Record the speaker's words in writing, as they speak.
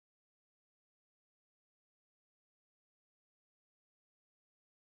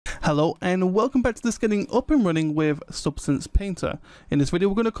Hello and welcome back to this getting up and running with Substance Painter. In this video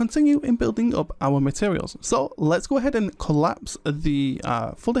we're going to continue in building up our materials. So let's go ahead and collapse the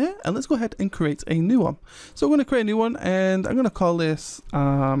folder here and let's go ahead and create a new one. So we're going to create a new one and I'm going to call this,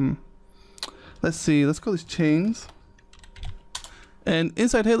 let's call this chains. And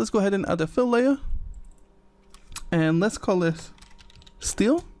inside here let's go ahead and add a fill layer and let's call this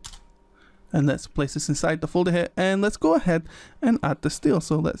steel. And let's place this inside the folder here and let's go ahead and add the steel.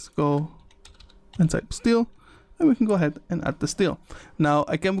 So let's go and type steel and we can go ahead and add the steel. Now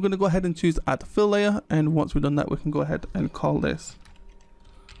again we're going to go ahead and choose add fill layer, and once we've done that we can go ahead and call this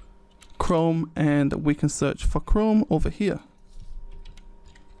chrome and we can search for chrome over here.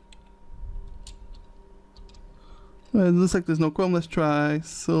 Well, it looks like there's no chrome. Let's try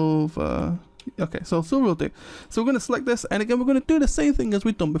silver. Okay, so silver will do. So we're going to select this and again we're going to do the same thing as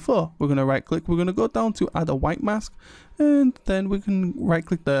we've done before. We're going to right click, we're going to go down to add a white mask, and then we can right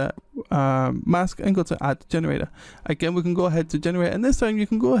click the mask and go to add generator. Again we can go ahead to generate, and this time you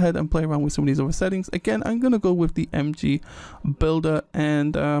can go ahead and play around with some of these other settings. Again I'm going to go with the MG builder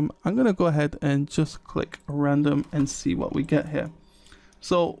and I'm going to go ahead and just click random and see what we get here.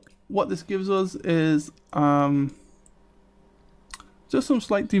 So what this gives us is just some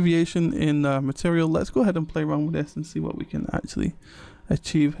slight deviation in material. Let's go ahead and play around with this and see what we can actually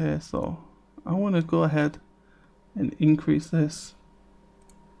achieve here. So I want to go ahead and increase this,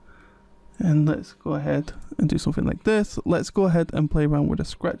 and let's go ahead and do something like this. Let's go ahead and play around with the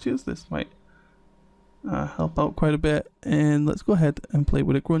scratches. This might help out quite a bit, and let's go ahead and play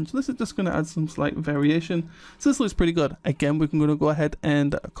with a grunge. This is just going to add some slight variation. So this looks pretty good. Again we're going to go ahead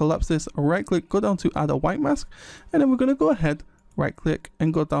and collapse this, right click, go down to add a white mask, and then we're going to go ahead right click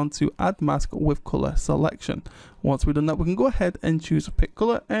and go down to add mask with color selection. Once we've done that we can go ahead and choose pick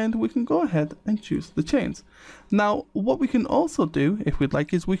color and we can go ahead and choose the chains. Now what we can also do if we'd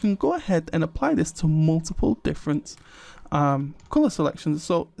like is we can go ahead and apply this to multiple different color selections.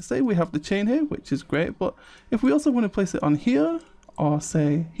 So say we have the chain here, which is great, but if we also want to place it on here or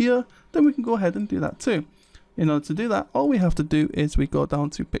say here, then we can go ahead and do that too. In order to do that, all we have to do is we go down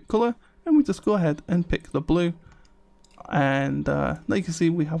to pick color and we just go ahead and pick the blue. And now you can see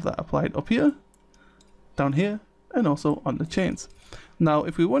we have that applied up here, down here, and also on the chains. Now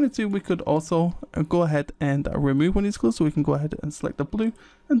if we wanted to we could also go ahead and remove one of these colors, so we can go ahead and select the blue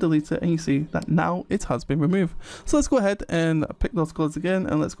and delete it, and you see that now it has been removed. So let's go ahead and pick those colors again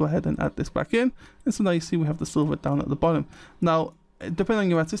and let's go ahead and add this back in, and so now you see we have the silver down at the bottom. Now depending on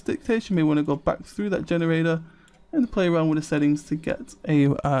your artistic taste you may want to go back through that generator and play around with the settings to get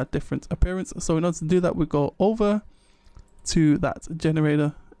a different appearance. So in order to do that we go over to that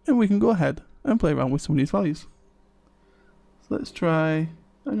generator and we can go ahead and play around with some of these values. So let's try,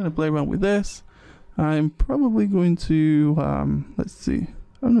 I'm going to play around with this. I'm probably going to let's see,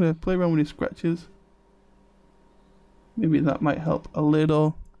 I'm going to play around with these scratches. Maybe that might help a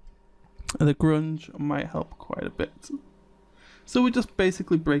little, and the grunge might help quite a bit. So we're just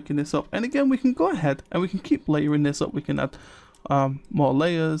basically breaking this up, and again we can go ahead and we can keep layering this up. We can add more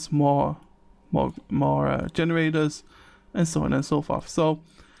layers, more generators, and so on and so forth. So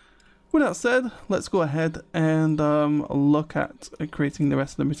with that said, let's go ahead and look at creating the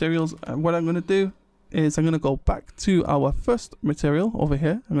rest of the materials. What I'm going to do is I'm going to go back to our first material over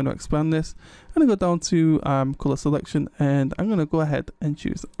here. I'm going to expand this and go down to color selection, and I'm going to go ahead and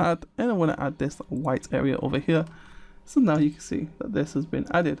choose add, and I want to add this white area over here. So now you can see that this has been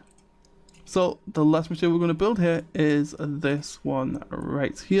added. So the last material we're going to build here is this one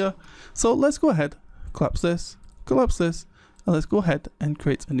right here. So let's go ahead, collapse this, and let's go ahead and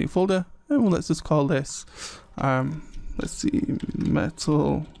create a new folder, and let's just call this let's see,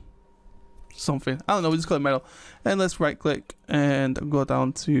 metal something, I don't know, we'll just call it metal, and let's right click and go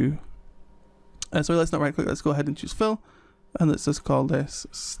down to sorry, let's not right click, let's go ahead and choose fill, and let's just call this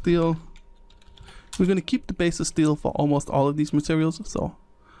steel. We're going to keep the base of steel for almost all of these materials, so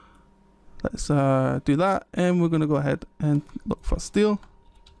let's do that, and we're going to go ahead and look for steel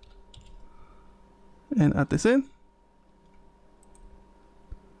and add this in.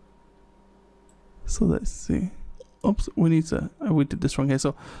 So let's see, oops, we need to, we did this wrong here,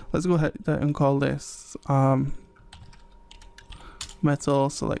 so let's go ahead and call this metal,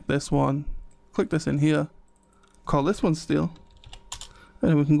 select this one, click this in here, call this one steel,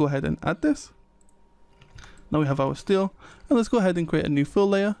 and then we can go ahead and add this. Now we have our steel, and let's go ahead and create a new fill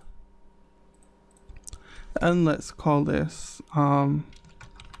layer, and let's call this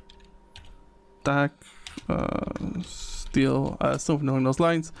dark steel, something along those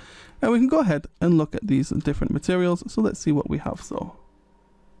lines, and we can go ahead and look at these different materials. So let's see what we have. So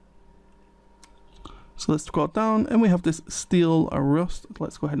So let's scroll down and we have this steel rust.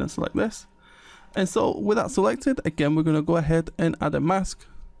 Let's go ahead and select this. And so with that selected, again, we're going to go ahead and add a mask,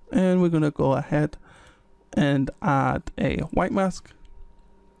 and we're going to go ahead and add a white mask.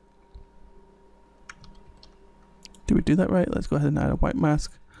 Did we do that right? Let's go ahead and add a white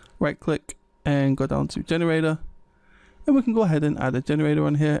mask. Right click and go down to generator, and we can go ahead and add a generator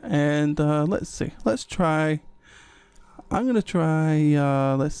on here. And let's see, let's try, I'm going to try,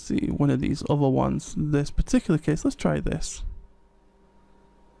 let's see, one of these other ones. This particular case, let's try this.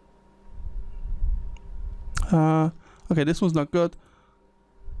 Okay, this one's not good.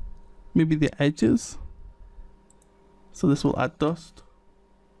 Maybe the edges. So this will add dust.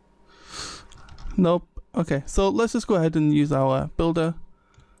 Nope. Okay, so let's just go ahead and use our builder,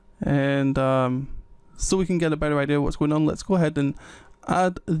 and so we can get a better idea of what's going on. Let's go ahead and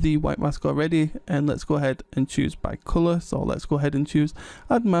add the white mask already, and let's go ahead and choose by color. So let's go ahead and choose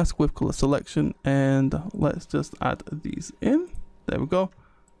add mask with color selection, and let's just add these in. There we go.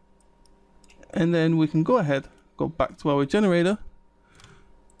 And then we can go ahead, go back to our generator,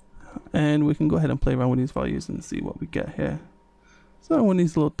 and we can go ahead and play around with these values and see what we get here. So I want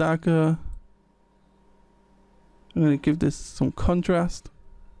these a little darker. I'm going to give this some contrast.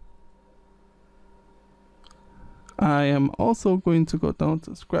 I am also going to go down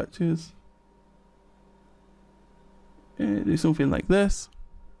to scratches and do something like this.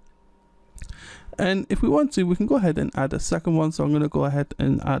 And if we want to, we can go ahead and add a second one. So I'm going to go ahead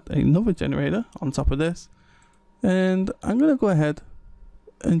and add another generator on top of this. And I'm going to go ahead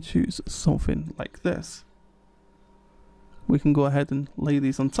and choose something like this. We can go ahead and lay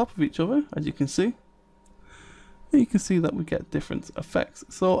these on top of each other, as you can see. And you can see that we get different effects.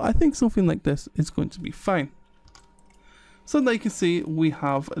 So I think something like this is going to be fine. So now you can see we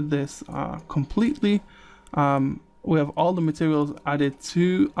have this completely, we have all the materials added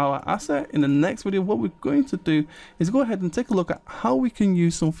to our asset. In the next video, what we're going to do is go ahead and take a look at how we can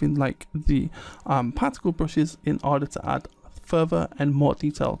use something like the particle brushes in order to add further and more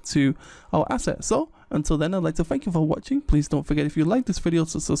detail to our asset. So until then, I'd like to thank you for watching. Please don't forget, if you like this video,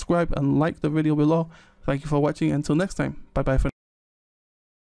 to subscribe and like the video below. Thank you for watching. Until next time, bye bye for now.